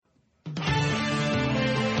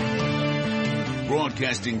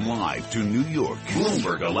Broadcasting live to New York,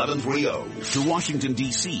 Bloomberg 1130. To Washington,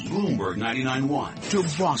 D.C., Bloomberg 99.1. To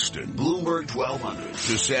Boston, Bloomberg 1200.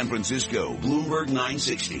 To San Francisco, Bloomberg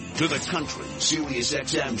 960. To the country, Sirius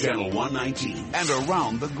XM Channel 119. And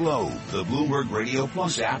around the globe, the Bloomberg Radio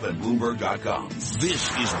Plus app at Bloomberg.com. This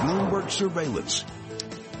is Bloomberg Surveillance.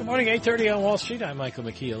 Good morning, 8:30 on Wall Street. I'm Michael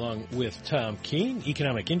McKee along with Tom Keene.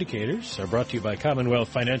 Economic indicators are brought to you by Commonwealth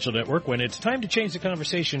Financial Network. When it's time to change the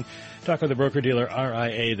conversation, talk with a broker-dealer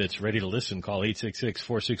RIA that's ready to listen. Call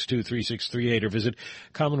 866-462-3638 or visit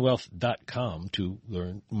Commonwealth.com to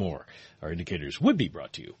learn more. Our indicators would be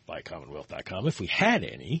brought to you by Commonwealth.com if we had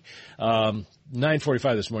any.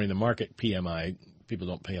 9:45 this morning, the market PMI. People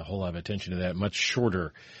don't pay a whole lot of attention to that. Much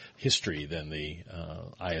shorter history than the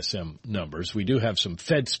ISM numbers. We do have some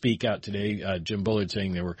Fed speak out today. Jim Bullard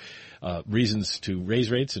saying there were reasons to raise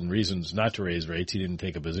rates and reasons not to raise rates. He didn't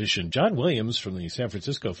take a position. John Williams from the San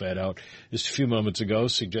Francisco Fed out just a few moments ago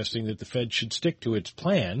suggesting that the Fed should stick to its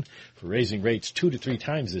plan for raising rates 2 to 3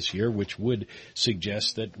 times this year, which would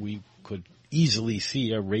suggest that we could easily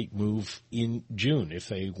see a rate move in June if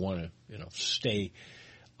they want to, stay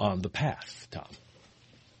on the path, Tom.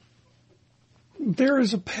 There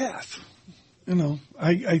is a path.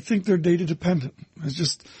 I think they're data dependent. It's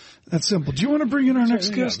just that simple. Do you want to bring in our next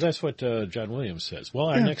guest? That's what John Williams says. Well,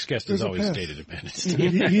 our next guest is always data dependent.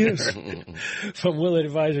 He is. From Willett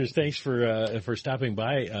Advisors, thanks for stopping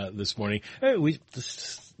by this morning.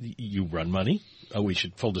 You run money. We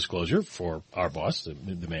should, full disclosure, for our boss,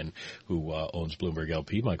 the man who owns Bloomberg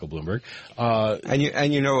LP, Michael Bloomberg.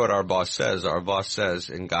 And you know what our boss says? Our boss says,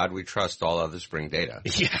 "In God we trust, all others bring data."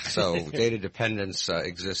 Yeah. So data dependence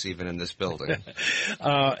exists even in this building.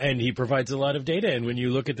 And he provides a lot of data. And when you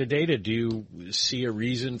look at the data, do you see a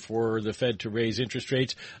reason for the Fed to raise interest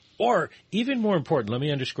rates? Or, even more important, let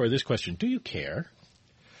me underscore this question. Do you care?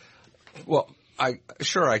 Well, I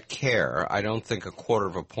care. I don't think a quarter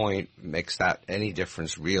of a point makes that any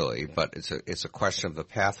difference really, but it's a question of the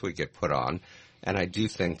path we get put on. And I do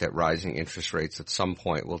think that rising interest rates at some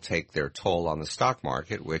point will take their toll on the stock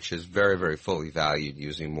market, which is very, very fully valued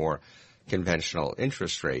using more conventional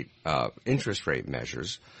interest rate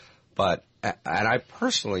measures. And I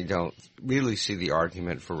personally don't really see the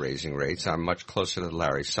argument for raising rates. I'm much closer to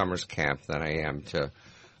Larry Summers' camp than I am to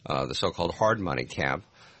the so-called hard money camp.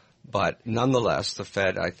 But nonetheless, the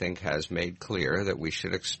Fed, I think, has made clear that we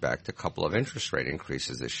should expect a couple of interest rate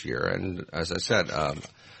increases this year. And as I said,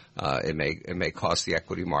 it may cost the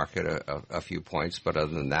equity market a few points. But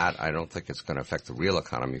other than that, I don't think it's going to affect the real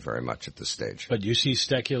economy very much at this stage. But you see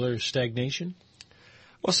secular stagnation?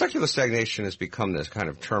 Well, secular stagnation has become this kind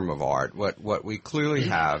of term of art. What we clearly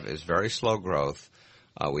have is very slow growth.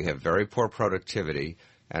 We have very poor productivity.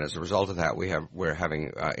 And as a result of that, we're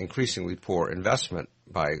having increasingly poor investment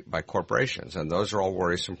by corporations. And those are all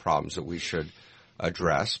worrisome problems that we should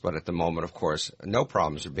address. But at the moment, of course, no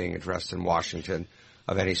problems are being addressed in Washington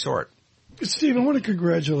of any sort. Steve, I want to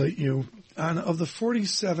congratulate you on of the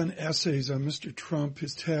 47 essays on Mr. Trump,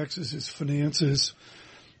 his taxes, his finances.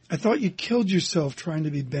 I thought you killed yourself trying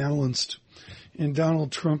to be balanced in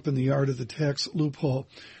Donald Trump and the art of the tax loophole.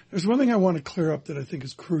 There's one thing I want to clear up that I think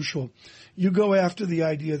is crucial. You go after the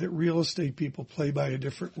idea that real estate people play by a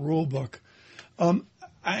different rule book.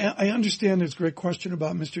 I understand there's a great question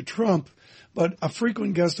about Mr. Trump, but a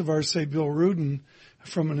frequent guest of ours, say Bill Rudin,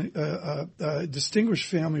 from a distinguished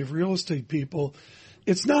family of real estate people,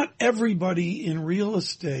 it's not everybody in real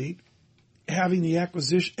estate having the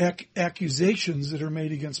accusations that are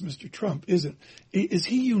made against Mr. Trump, is it? Is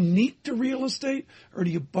he unique to real estate, or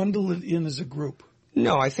do you bundle it in as a group?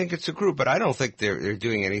 No, I think it's a group, but I don't think they're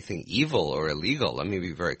doing anything evil or illegal. Let me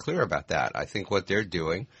be very clear about that. I think what they're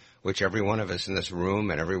doing, which every one of us in this room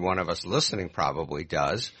and every one of us listening probably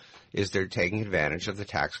does, is they're taking advantage of the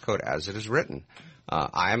tax code as it is written.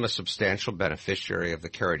 I am a substantial beneficiary of the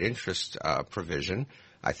carried interest provision.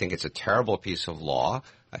 I think it's a terrible piece of law.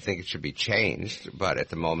 I think it should be changed, but at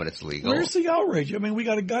the moment it's legal. Where's the outrage? I mean, we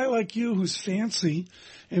got a guy like you who's fancy,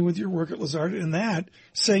 and with your work at Lazard and that,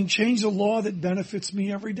 saying change the law that benefits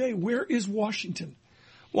me every day. Where is Washington?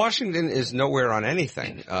 Washington is nowhere on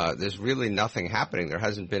anything. There's really nothing happening. There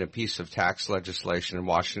hasn't been a piece of tax legislation in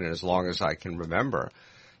Washington as long as I can remember.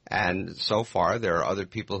 And so far, there are other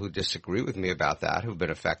people who disagree with me about that who've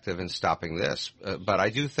been effective in stopping this. But I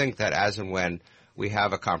do think that as and when we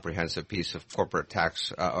have a comprehensive piece of corporate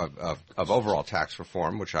tax, of overall tax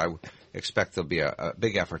reform, which I expect there'll be a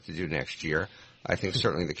big effort to do next year, I think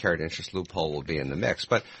certainly the carried interest loophole will be in the mix.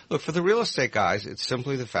 But look, for the real estate guys, it's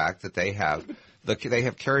simply the fact that they have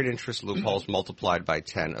carried interest loopholes multiplied by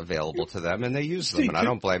 10 available to them, and they use them, and I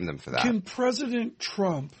don't blame them for that. Can President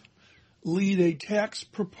Trump lead a tax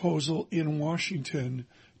proposal in Washington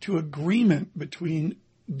to agreement between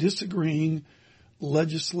disagreeing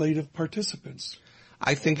legislative participants?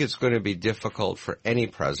 I think it's going to be difficult for any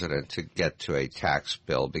president to get to a tax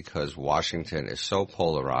bill because Washington is so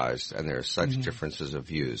polarized and there are such differences of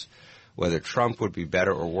views. Whether Trump would be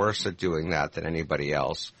better or worse at doing that than anybody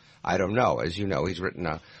else, I don't know. As you know, he's written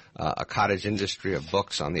a cottage industry of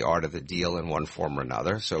books on the art of the deal in one form or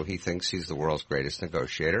another, so he thinks he's the world's greatest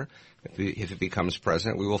negotiator. If he becomes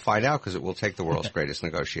president, we will find out because it will take the world's greatest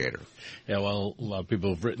negotiator. Yeah, well, a lot of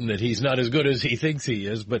people have written that he's not as good as he thinks he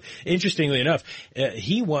is. But interestingly enough,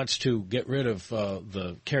 he wants to get rid of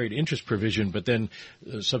the carried interest provision, but then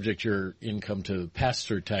subject your income to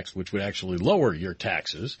pass-through tax, which would actually lower your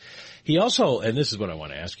taxes. He also, and this is what I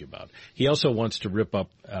want to ask you about, he also wants to rip up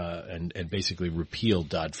and basically repeal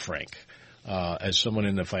Dodd-Frank. As someone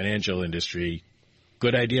in the financial industry,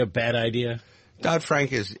 good idea, bad idea?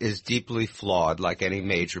 Dodd-Frank is deeply flawed, like any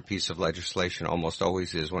major piece of legislation almost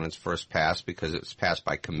always is when it's first passed, because it's passed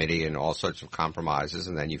by committee and all sorts of compromises,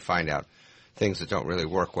 and then you find out things that don't really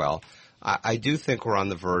work well. I do think we're on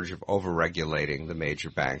the verge of over-regulating the major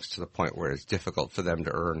banks to the point where it's difficult for them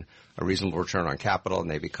to earn a reasonable return on capital, and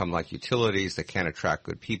they become like utilities. They can't attract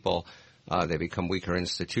good people. They become weaker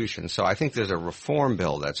institutions. So I think there's a reform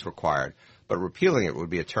bill that's required. But repealing it would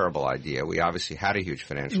be a terrible idea. We obviously had a huge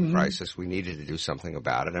financial crisis. We needed to do something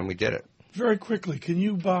about it, and we did it. Very quickly, can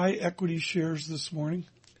you buy equity shares this morning?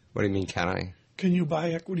 What do you mean, can I? Can you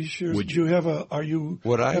buy equity shares? Would you have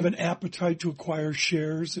an appetite to acquire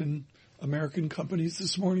shares in American companies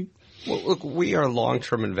this morning? Well, look, we are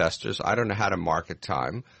long-term investors. I don't know how to market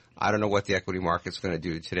time. I don't know what the equity market's going to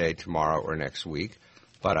do today, tomorrow, or next week.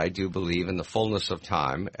 But I do believe in the fullness of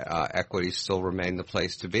time, equities still remain the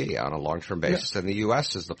place to be on a long-term basis, and the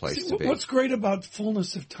U.S. is the place to be. What's great about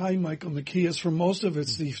fullness of time, Michael McKee, is for most of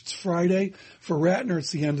it's Friday. For Rattner,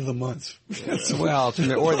 it's the end of the month. Well, or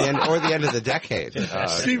the end of the decade.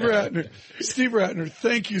 Steve Rattner,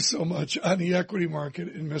 thank you so much on the equity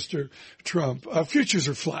market and Mr. Trump. Futures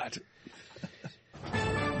are flat.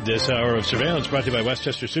 This hour of surveillance brought to you by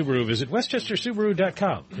Westchester Subaru. Visit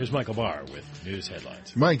westchestersubaru.com. Here's Michael Barr with news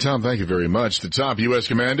headlines. Mike, Tom, thank you very much. The top U.S.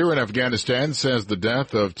 commander in Afghanistan says the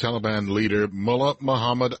death of Taliban leader Mullah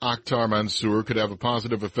Muhammad Akhtar Mansour could have a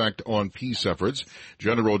positive effect on peace efforts.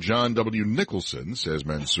 General John W. Nicholson says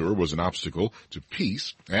Mansour was an obstacle to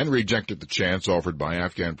peace and rejected the chance offered by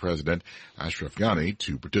Afghan President Ashraf Ghani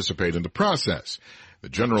to participate in the process. The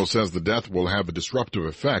general says the death will have a disruptive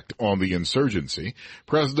effect on the insurgency.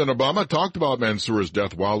 President Obama talked about Mansour's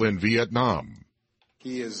death while in Vietnam.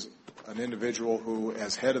 He is an individual who,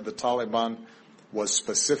 as head of the Taliban, was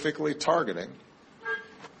specifically targeting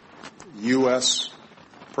U.S.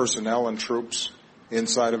 personnel and troops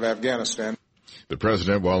inside of Afghanistan. The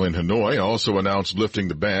president, while in Hanoi, also announced lifting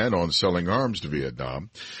the ban on selling arms to Vietnam.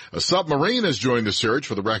 A submarine has joined the search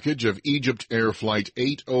for the wreckage of Egypt Air Flight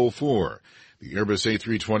 804. The Airbus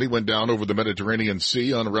A320 went down over the Mediterranean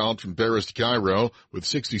Sea en route from Paris to Cairo with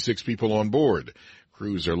 66 people on board.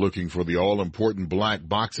 Crews are looking for the all-important black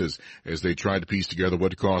boxes as they try to piece together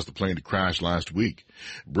what caused the plane to crash last week.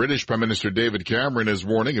 British Prime Minister David Cameron is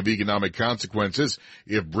warning of economic consequences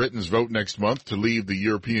if Britons vote next month to leave the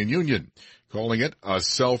European Union. Calling it a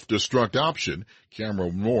self-destruct option,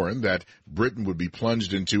 Cameron warned that Britain would be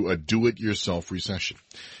plunged into a do-it-yourself recession.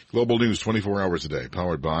 Global news 24 hours a day,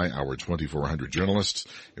 powered by our 2,400 journalists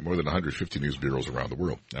in more than 150 news bureaus around the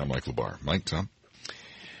world. I'm Mike Labar. Mike, Tom.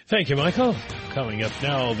 Thank you, Michael. Coming up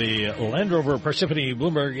now, the Land Rover Parsippany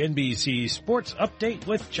Bloomberg NBC Sports Update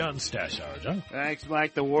with John Stashauer. John? Thanks,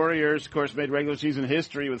 Mike. The Warriors, of course, made regular season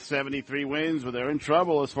history with 73 wins, but they're in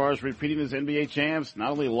trouble as far as repeating as NBA champs.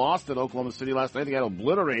 Not only lost at Oklahoma City last night, they got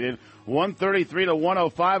obliterated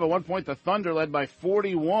 133-105. At one point, the Thunder led by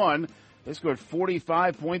 41. They scored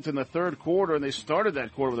 45 points in the third quarter, and they started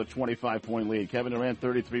that quarter with a 25-point lead. Kevin Durant,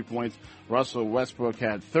 33 points. Russell Westbrook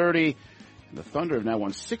had 30. The Thunder have now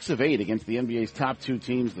won 6 of 8 against the NBA's top two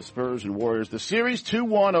teams, the Spurs and Warriors. The series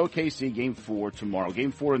 2-1 OKC, Game 4 tomorrow.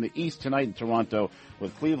 Game 4 in the East tonight in Toronto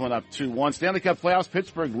with Cleveland up 2-1. Stanley Cup playoffs,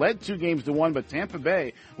 Pittsburgh led 2-1, but Tampa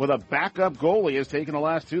Bay with a backup goalie has taken the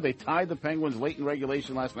last 2. They tied the Penguins late in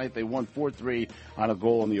regulation last night. They won 4-3 on a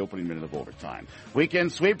goal in the opening minute of overtime.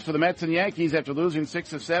 Weekend sweeps for the Mets and Yankees after losing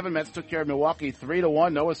 6 of 7. Mets took care of Milwaukee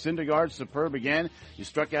 3-1. Noah Syndergaard, superb again. He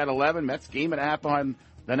struck out 11. Mets game and a half behind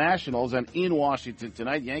the Nationals. And in Washington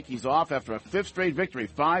tonight, Yankees off after a fifth straight victory,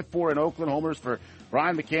 5-4 in Oakland. Homers for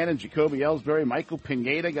Brian McCann, Jacoby Ellsbury, Michael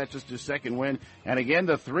Pineda got just his second win. And again,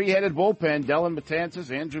 the three-headed bullpen, Dellin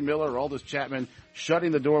Betances, Andrew Miller, Aroldis Chapman,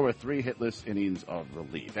 shutting the door with 3 hitless innings of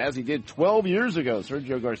relief. As he did 12 years ago,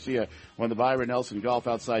 Sergio Garcia won the Byron Nelson Golf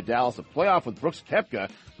outside Dallas, a playoff with Brooks Koepka,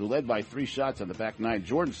 who led by 3 shots on the back 9.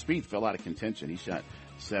 Jordan Spieth fell out of contention. He shot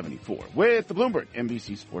 74. With the Bloomberg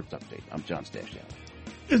NBC Sports Update, I'm John Stashel.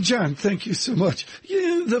 John, thank you so much.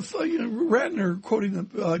 Rattner quoting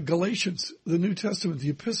the Galatians, the New Testament,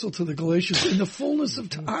 the Epistle to the Galatians, in the fullness of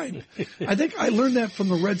time. I think I learned that from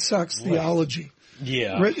the Red Sox theology.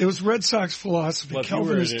 Yeah. It was Red Sox philosophy, well,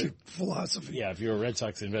 Calvinistic philosophy. Yeah, if you're a Red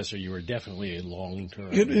Sox investor, you were definitely a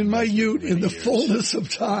long-term. In my youth, in the fullness of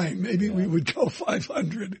time, maybe we would go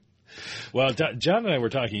 500. Well, John and I were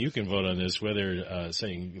talking, you can vote on this, whether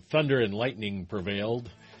saying thunder and lightning prevailed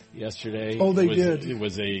yesterday. Oh, they did. It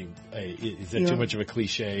was is that too much of a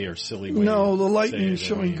cliche or silly way? No, the Lightning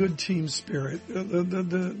showing good team spirit.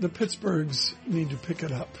 The Pittsburghs need to pick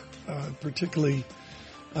it up, particularly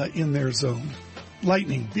in their zone.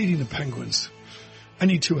 Lightning beating the Penguins. I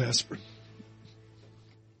need 2 aspirin.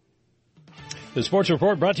 The Sports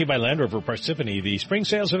Report brought to you by Land Rover Parsippany. The spring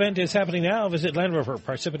sales event is happening now. Visit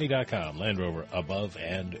LandRoverParsippany.com. Land Rover, above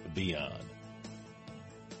and beyond.